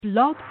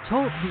Blog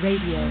Talk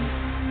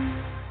Radio.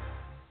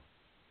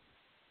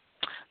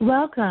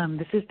 Welcome.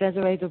 This is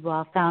Desiree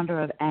Dubois,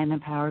 founder of An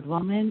Empowered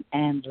Woman,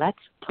 and Let's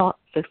Talk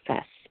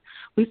Success.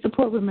 We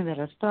support women that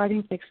are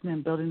starting, fixing,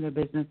 and building their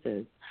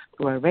businesses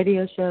through our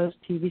radio shows,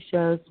 TV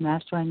shows,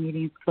 mastermind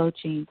meetings,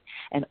 coaching,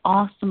 and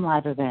awesome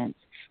live events.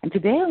 And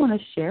today I want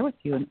to share with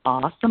you an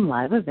awesome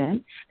live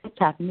event that's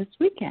happening this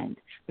weekend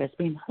that's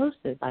being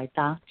hosted by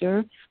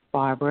Dr.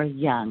 Barbara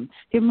Young.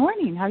 Good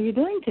morning. How are you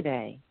doing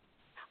today?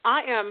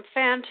 I am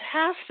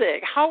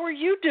fantastic. How are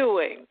you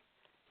doing?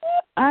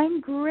 I'm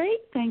great,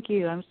 thank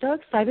you. I'm so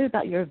excited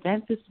about your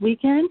event this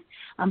weekend.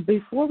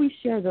 Before we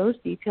share those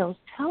details,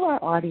 tell our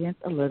audience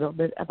a little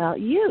bit about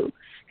you,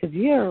 because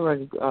you're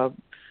a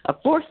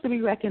force to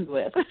be reckoned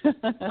with.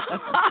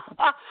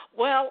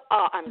 Well,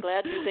 I'm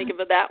glad you think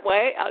of it that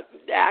way.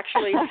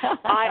 Actually,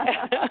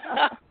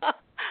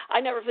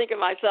 I never think of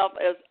myself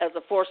as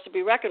a force to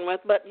be reckoned with,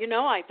 but,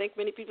 I think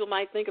many people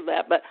might think of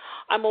that. But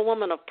I'm a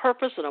woman of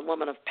purpose and a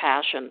woman of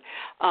passion.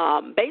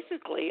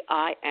 Basically,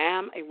 I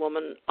am a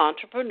woman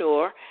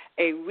entrepreneur,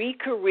 a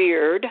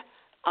re-careered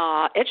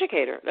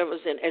educator that was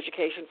in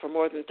education for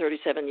more than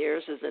 37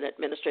 years as an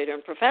administrator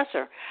and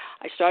professor.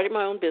 I started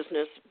my own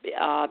business,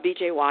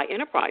 BJY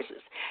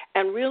Enterprises,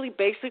 and really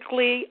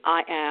basically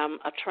I am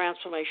a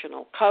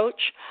transformational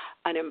coach,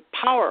 an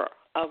empowerer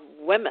of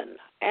women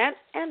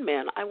and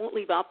men. I won't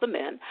leave out the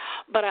men,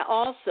 but I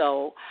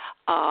also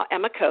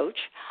am a coach.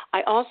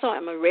 I also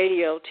am a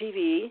radio,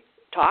 TV,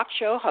 talk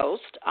show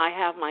host. I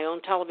have my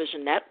own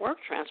television network,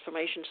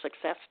 Transformation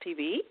Success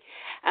TV,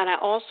 and I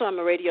also am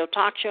a radio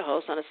talk show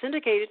host on a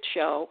syndicated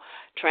show,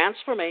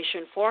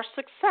 Transformation for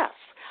Success,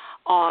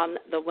 on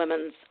the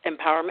Women's and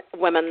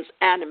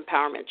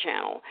Empowerment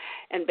channel.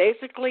 And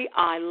basically,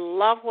 I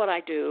love what I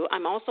do.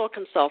 I'm also a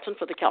consultant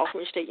for the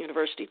California State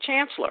University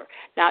Chancellor.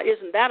 Now,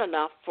 isn't that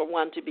enough for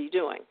one to be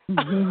doing? But,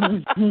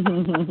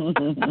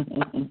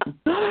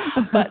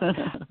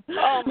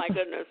 oh, my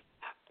goodness.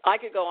 I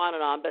could go on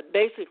and on, but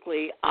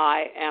basically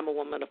I am a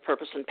woman of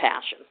purpose and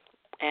passion,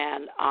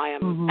 and I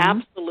am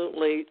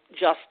absolutely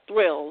just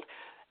thrilled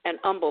and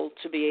humbled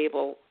to be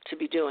able to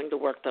be doing the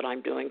work that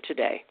I'm doing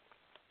today,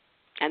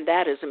 and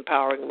that is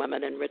empowering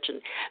women, enriching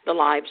the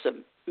lives of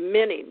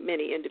many,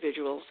 many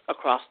individuals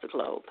across the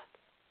globe.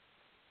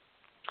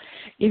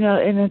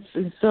 And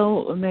it's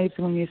so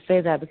amazing when you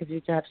say that, because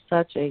you have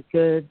such a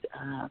good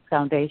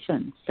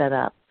foundation set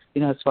up.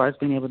 As far as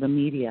being able to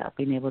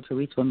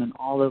reach women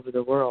all over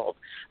the world.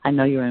 I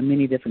know you're in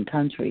many different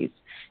countries,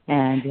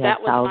 and you have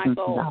thousands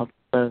and thousands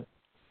of.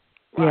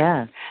 Right.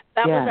 Yeah.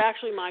 That was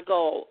actually my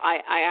goal.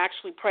 I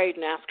actually prayed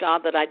and asked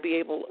God that I'd be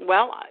able,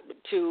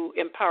 to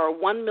empower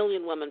 1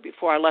 million women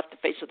before I left the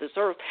face of this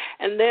earth.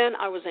 And then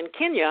I was in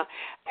Kenya,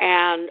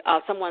 and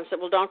someone said,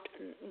 well,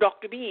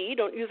 Dr. B,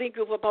 don't you think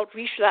you've about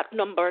reached that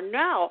number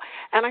now?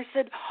 And I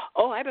said,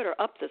 I better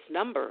up this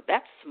number.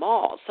 That's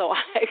small. So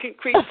I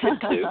increased it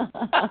to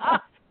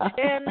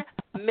 10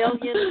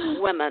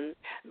 million women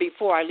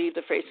before I leave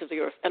the face of the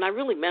earth. And I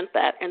really meant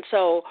that. And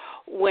so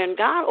when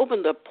God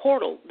opened the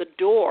portal, the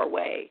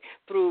doorway,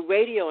 through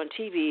radio and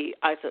TV,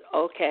 I said,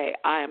 okay,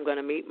 I am going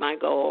to meet my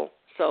goal.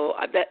 So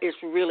that is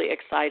really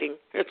exciting.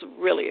 It's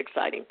really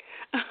exciting.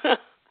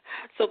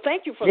 So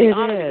thank you for the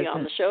honor to be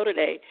on the show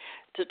today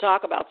to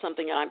talk about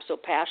something I'm so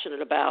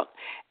passionate about.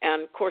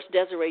 And, of course,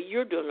 Desiree,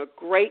 you're doing a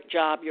great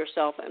job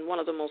yourself and one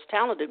of the most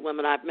talented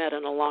women I've met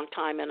in a long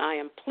time, and I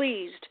am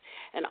pleased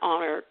and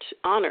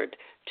honored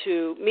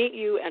to meet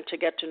you and to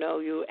get to know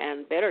you,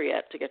 and better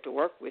yet, to get to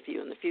work with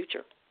you in the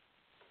future.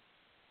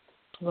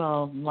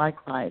 Well,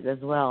 likewise as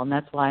well, and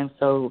that's why I'm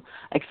so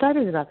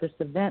excited about this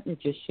event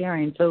that you're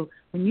sharing. So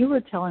when you were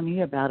telling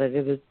me about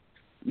it,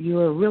 you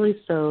were really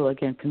so,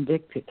 again,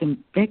 convicted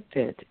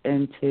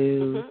and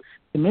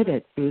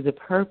committed to the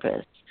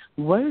purpose.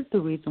 What is the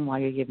reason why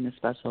you're giving a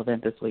special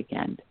event this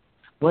weekend?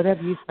 What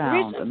have you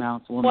found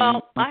amongst women?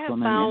 Well, I have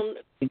found,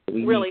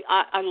 really,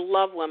 I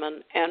love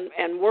women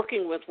and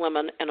working with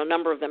women, and a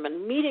number of them,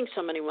 and meeting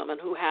so many women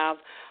who have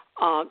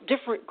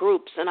different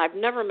groups. And I've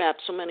never met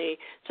so many,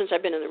 since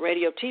I've been in the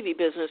radio TV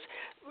business,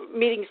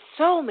 meeting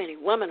so many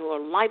women who are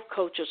life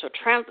coaches or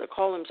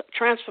call them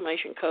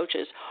transformation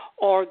coaches,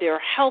 or they're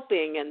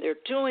helping and they're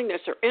doing this,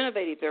 they're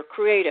innovative, they're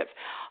creative.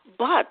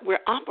 But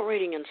we're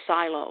operating in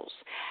silos.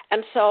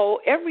 And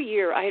so every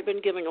year I had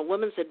been giving a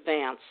women's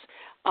advance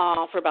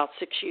for about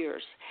 6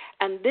 years.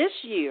 And this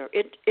year,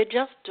 it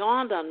just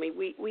dawned on me,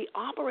 we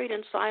operate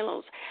in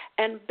silos.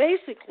 And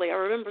basically, I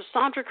remember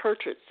Sandra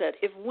Kirchert said,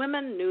 if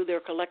women knew their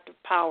collective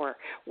power,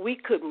 we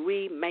could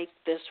remake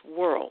this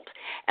world.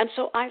 And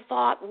so I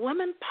thought,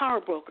 women power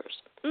brokers,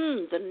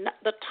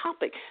 the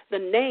topic, the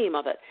name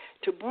of it,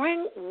 to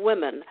bring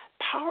women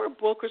power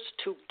brokers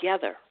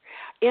together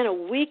in a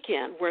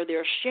weekend where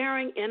they're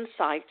sharing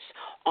insights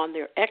on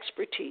their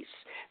expertise,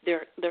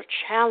 their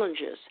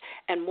challenges,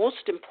 and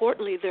most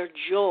importantly, their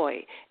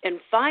joy in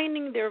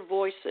finding their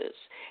voices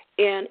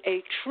in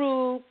a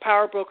true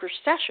power broker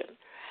session.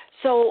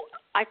 So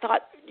I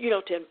thought,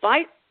 to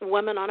invite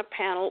women on a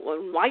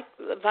panel,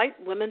 invite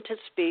women to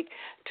speak,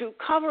 to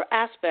cover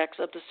aspects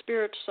of the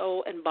spirit,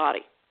 soul, and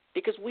body.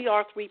 because we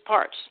are three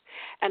parts,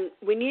 and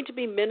we need to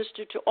be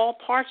ministered to all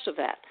parts of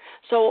that.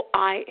 So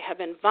I have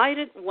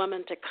invited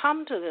women to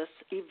come to this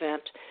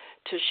event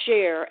to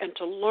share and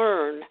to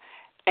learn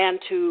and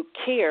to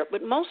care,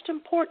 but most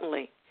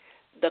importantly,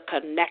 the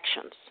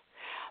connections.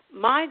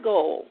 My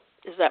goal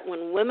is that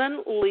when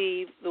women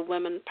leave the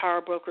Women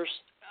Power Brokers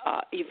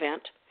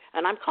event,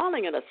 and I'm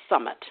calling it a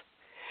summit,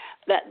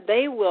 that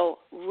they will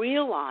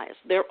realize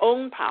their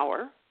own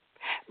power,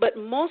 but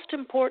most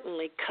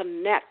importantly,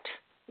 connect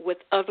with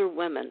other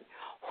women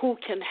who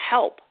can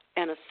help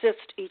and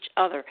assist each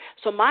other.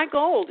 So my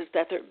goal is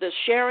that the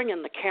sharing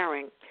and the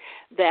caring,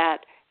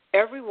 that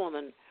every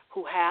woman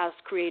who has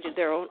created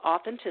their own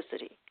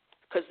authenticity,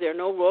 because there are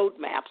no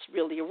roadmaps,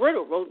 really. There were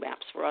no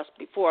roadmaps for us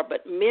before,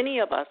 but many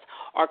of us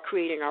are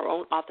creating our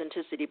own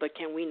authenticity, but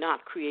can we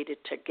not create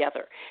it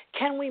together?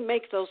 Can we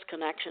make those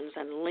connections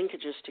and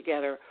linkages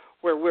together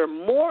where we're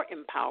more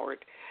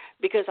empowered?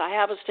 Because I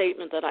have a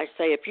statement that I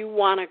say, if you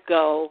want to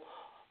go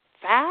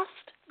fast,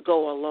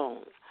 go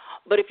alone.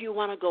 But if you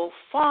want to go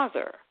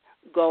farther,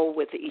 go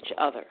with each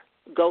other.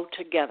 Go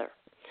together.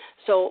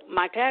 So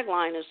my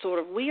tagline is sort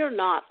of, we are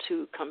not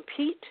to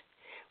compete,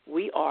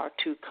 we are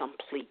to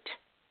complete.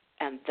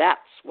 And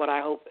that's what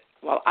I hope,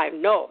 well, I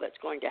know that's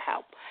going to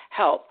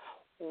help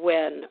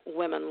when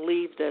women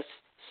leave this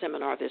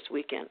seminar this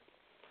weekend.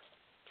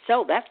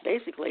 So that's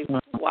basically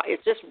why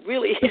it's just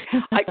really,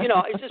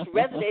 it's just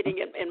resonating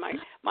in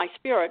my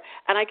spirit.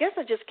 And I guess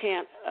I just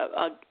can't,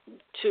 I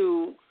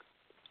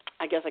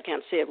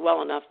can't say it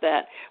well enough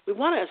that we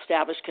want to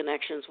establish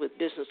connections with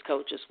business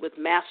coaches, with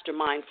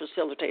mastermind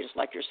facilitators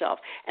like yourself,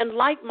 and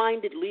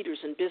like-minded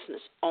leaders and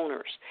business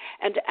owners,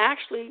 and to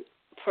actually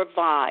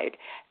provide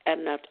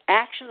an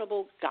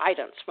actionable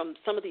guidance from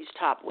some of these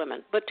top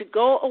women, but to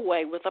go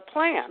away with a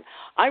plan.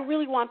 I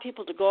really want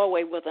people to go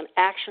away with an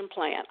action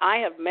plan. I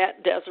have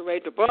met Desiree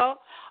Dubois.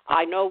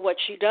 I know what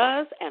she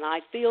does, and I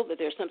feel that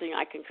there's something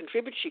I can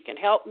contribute. She can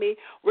help me.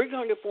 We're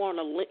going to form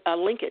a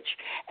linkage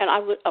and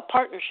a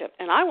partnership,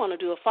 and I want to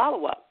do a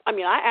follow-up. I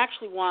mean, I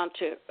actually want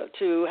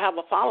to have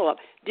a follow-up.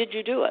 Did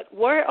you do it?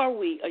 Where are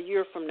we a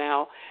year from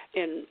now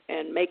in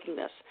making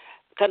this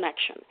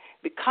connection,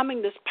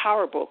 becoming this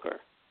power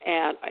broker?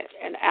 And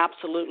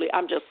absolutely,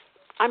 I'm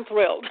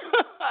thrilled.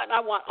 And I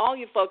want all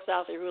you folks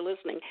out there who are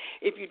listening,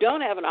 if you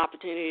don't have an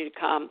opportunity to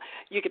come,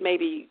 you can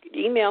maybe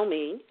email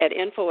me at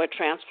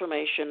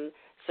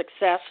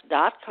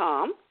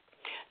info@transformationsuccess.com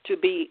to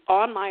be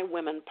on my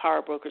Women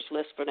Power Brokers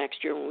list for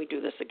next year when we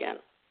do this again.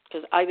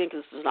 Because I think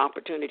this is an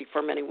opportunity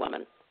for many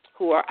women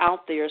who are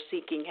out there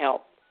seeking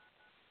help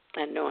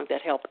and knowing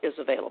that help is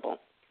available.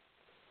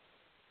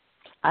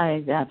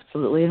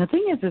 Absolutely. And the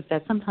thing is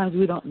that sometimes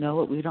we don't know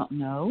what we don't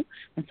know,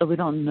 and so we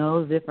don't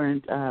know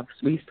different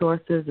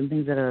resources and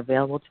things that are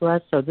available to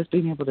us. So just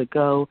being able to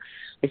go,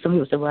 like some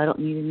people say, well, I don't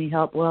need any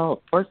help.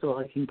 Well, first of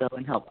all, you can go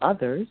and help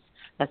others.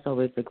 That's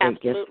always a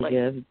great gift to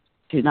give,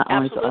 to not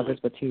only to others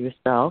but to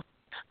yourself.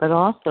 But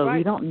also,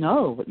 you don't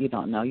know what you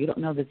don't know. You don't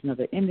know there's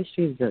another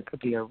industry. There could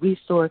be a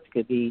resource. It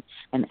could be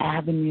an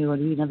avenue or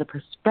another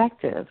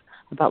perspective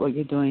about what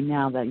you're doing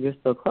now that you're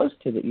so close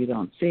to that you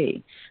don't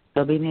see.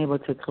 So being able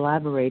to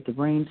collaborate, to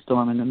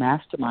brainstorm, and to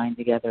mastermind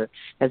together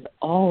has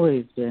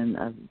always been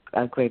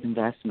a great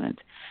investment.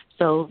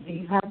 So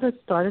you have this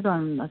starts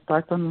on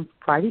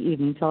Friday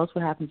evening. Tell us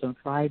what happens on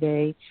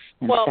Friday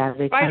and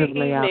Saturday. Friday kind of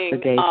lay out the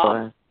day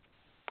for us.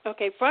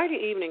 Okay, Friday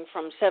evening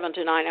from 7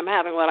 to 9, I'm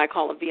having what I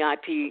call a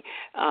VIP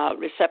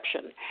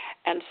reception.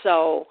 And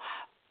so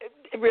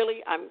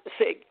really I'm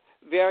saying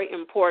very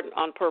important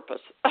on purpose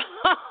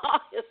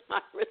is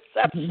my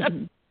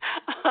reception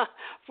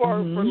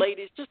for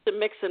ladies just to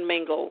mix and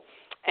mingle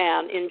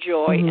and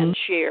enjoy and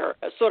share,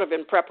 sort of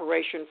in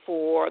preparation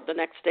for the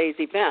next day's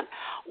event.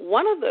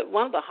 One of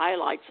the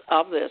highlights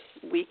of this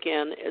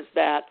weekend is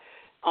that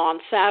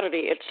on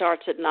Saturday it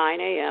starts at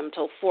 9 a.m.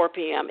 till 4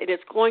 p.m. It is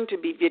going to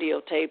be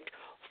videotaped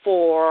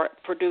for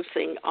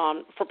production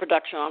on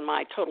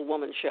my Total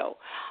Woman show.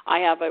 I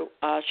have a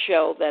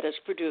show that is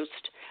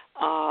produced,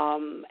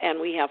 and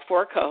we have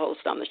 4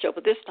 co-hosts on the show,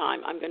 but this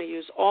time I'm going to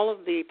use all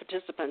of the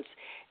participants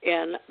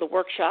in the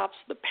workshops,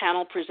 the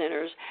panel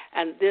presenters,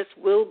 and this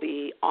will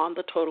be on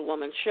the Total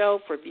Woman show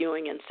for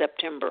viewing in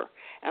September,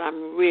 and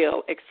I'm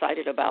real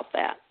excited about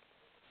that.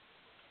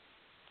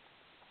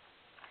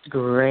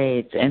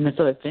 Great. And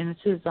so it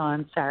finishes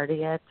on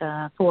Saturday at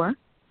 4?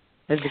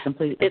 Is it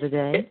complete of the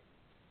day?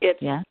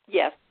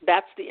 Yes,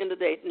 that's the end of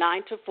the day,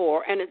 9 to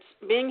 4, and it's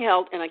being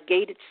held in a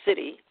gated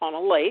city on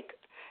a lake,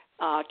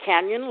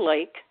 Canyon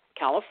Lake,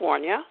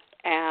 California,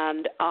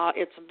 and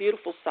it's a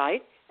beautiful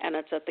site, and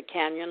it's at the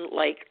Canyon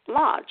Lake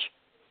Lodge.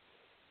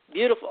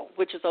 Beautiful,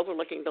 which is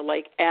overlooking the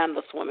lake and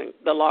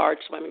the large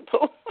swimming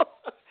pool.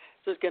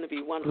 So it's going to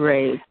be wonderful.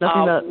 Great.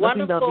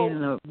 Nothing about being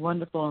in a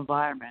wonderful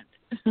environment.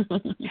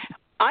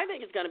 I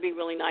think it's going to be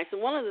really nice,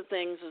 and one of the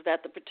things is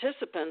that the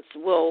participants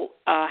will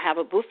have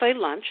a buffet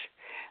lunch.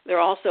 They're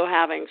also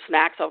having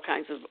snacks, all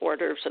kinds of hors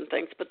d'oeuvres and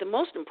things. But the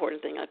most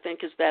important thing, I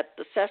think, is that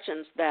the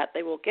sessions that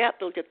they'll get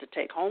to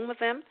take home with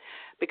them,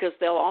 because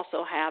they'll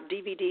also have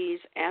DVDs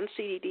and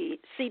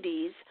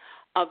CDs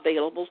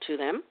available to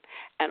them.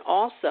 And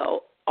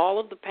also, all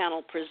of the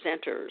panel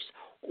presenters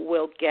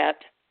will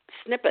get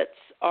snippets,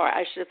 or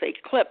I should say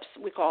clips,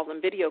 we call them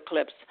video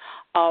clips,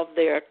 of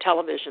their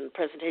television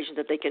presentation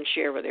that they can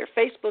share with their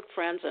Facebook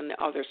friends and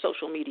other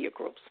social media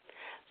groups.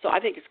 So I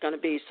think it's going to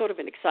be sort of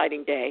an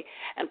exciting day.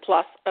 And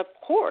plus, of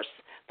course,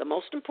 the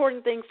most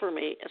important thing for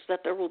me is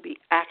that there will be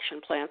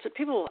action plans, that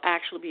people will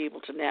actually be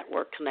able to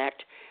network,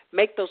 connect,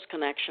 make those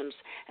connections,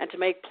 and to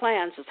make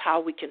plans as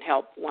how we can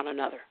help one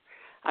another.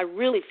 I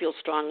really feel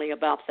strongly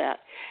about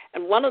that.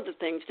 And one of the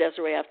things,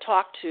 Desiree, I've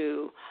talked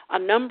to a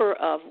number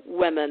of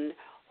women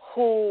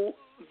who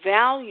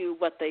value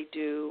what they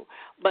do,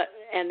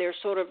 and they're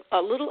sort of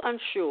a little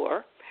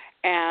unsure.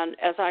 And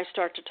as I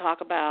start to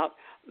talk about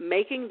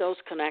making those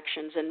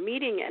connections and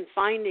meeting and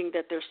finding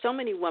that there's so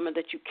many women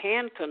that you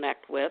can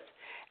connect with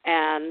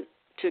and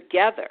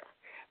together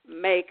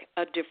make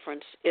a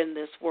difference in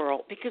this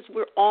world, because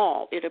we're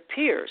all, it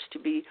appears, to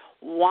be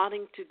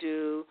wanting to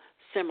do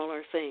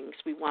similar things.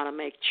 We want to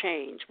make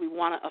change. We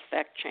want to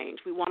affect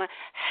change. We want to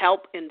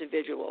help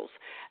individuals.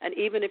 And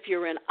even if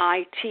you're in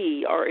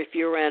IT or if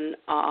you're in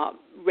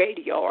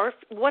radio or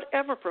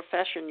whatever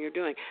profession you're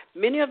doing,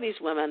 many of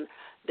these women,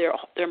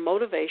 their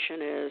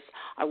motivation is,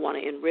 I want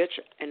to enrich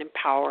and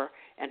empower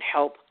and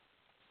help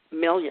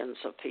millions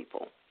of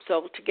people.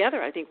 So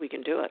together I think we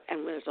can do it.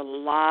 And there's a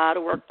lot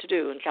of work to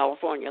do in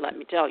California, let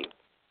me tell you.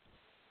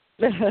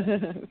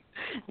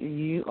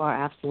 You are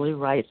absolutely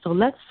right. So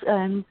let's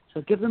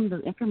give them the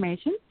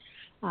information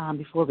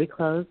before we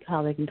close,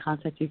 how they can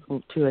contact you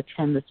to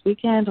attend this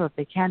weekend, or if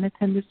they can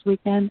attend this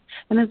weekend,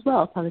 and as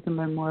well as how they can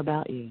learn more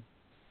about you.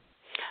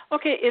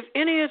 Okay, if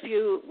any of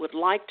you would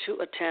like to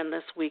attend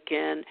this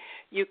weekend,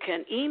 you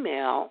can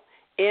email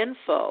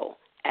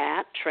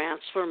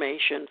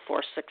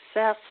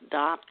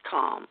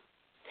info@transformationforsuccess.com.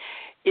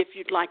 If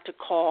you'd like to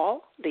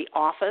call the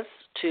office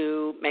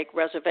to make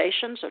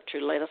reservations or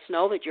to let us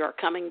know that you're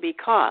coming,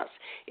 because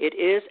it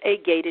is a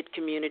gated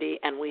community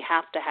and we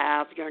have to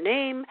have your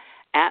name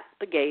at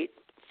the gate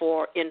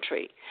for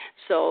entry.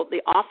 So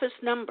the office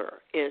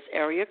number is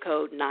area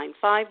code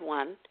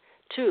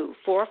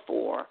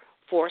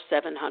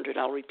 951-244-4700.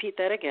 I'll repeat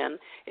that again.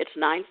 It's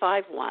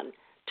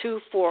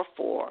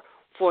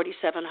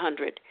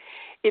 951-244-4700.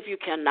 If you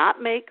cannot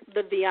make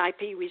the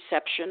VIP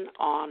reception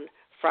on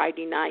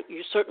Friday night,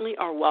 you certainly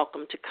are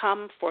welcome to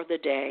come for the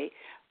day,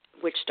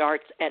 which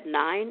starts at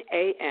 9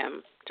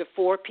 a.m. to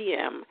 4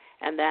 p.m.,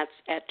 and that's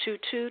at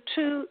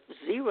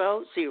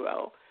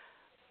 22200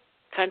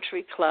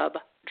 Country Club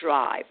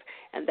Drive,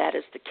 and that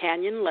is the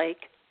Canyon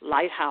Lake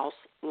Lighthouse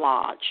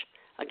Lodge.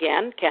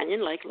 Again,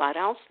 Canyon Lake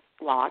Lighthouse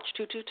Lodge,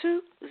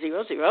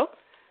 22200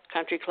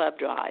 Country Club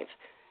Drive,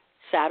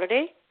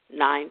 Saturday,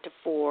 9 to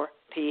 4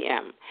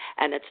 p.m.,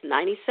 and it's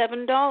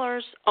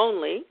 $97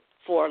 only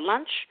for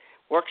lunch,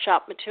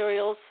 workshop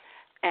materials,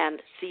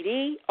 and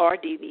CD or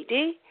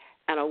DVD,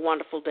 and a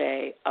wonderful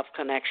day of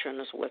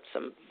connections with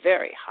some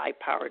very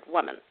high-powered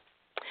women.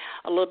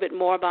 A little bit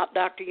more about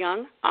Dr.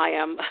 Young. I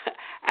am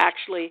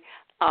actually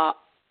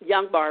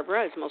young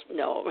Barbara, I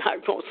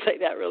won't say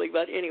that really,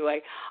 but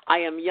anyway, I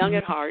am young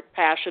at heart,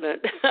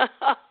 passionate,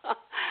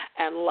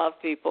 and love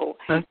people,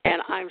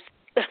 and I'm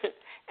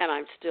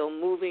still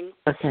moving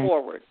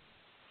forward.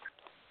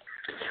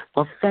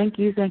 Well, thank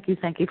you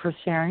for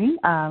sharing.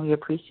 We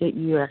appreciate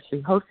you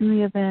actually hosting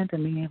the event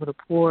and being able to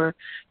pour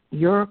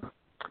your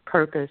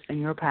purpose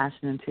and your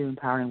passion into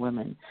empowering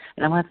women.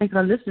 And I want to thank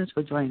our listeners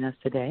for joining us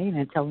today. And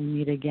until we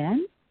meet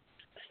again,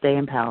 stay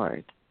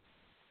empowered.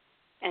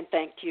 And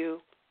thank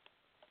you.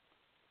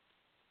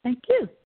 Thank you.